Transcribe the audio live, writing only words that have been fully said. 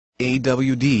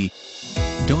AWD.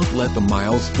 Don't let the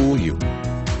miles fool you.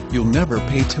 You'll never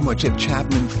pay too much at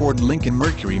Chapman Ford Lincoln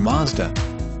Mercury Mazda.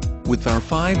 With our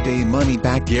 5-day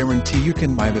money-back guarantee, you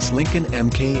can buy this Lincoln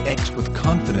MKX with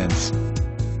confidence.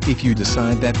 If you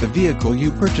decide that the vehicle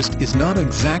you purchased is not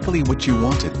exactly what you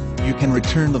wanted, you can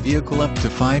return the vehicle up to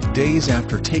 5 days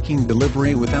after taking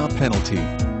delivery without penalty.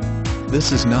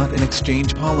 This is not an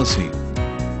exchange policy.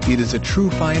 It is a true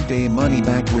 5-day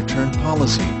money-back return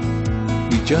policy.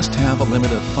 We just have a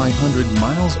limit of 500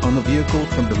 miles on the vehicle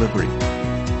from delivery.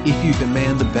 If you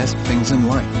demand the best things in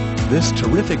life, this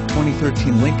terrific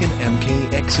 2013 Lincoln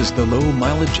MKX is the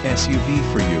low-mileage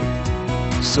SUV for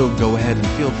you. So go ahead and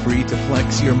feel free to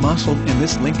flex your muscle in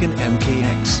this Lincoln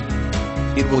MKX.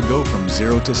 It will go from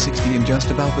 0 to 60 in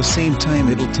just about the same time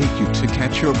it'll take you to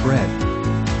catch your breath.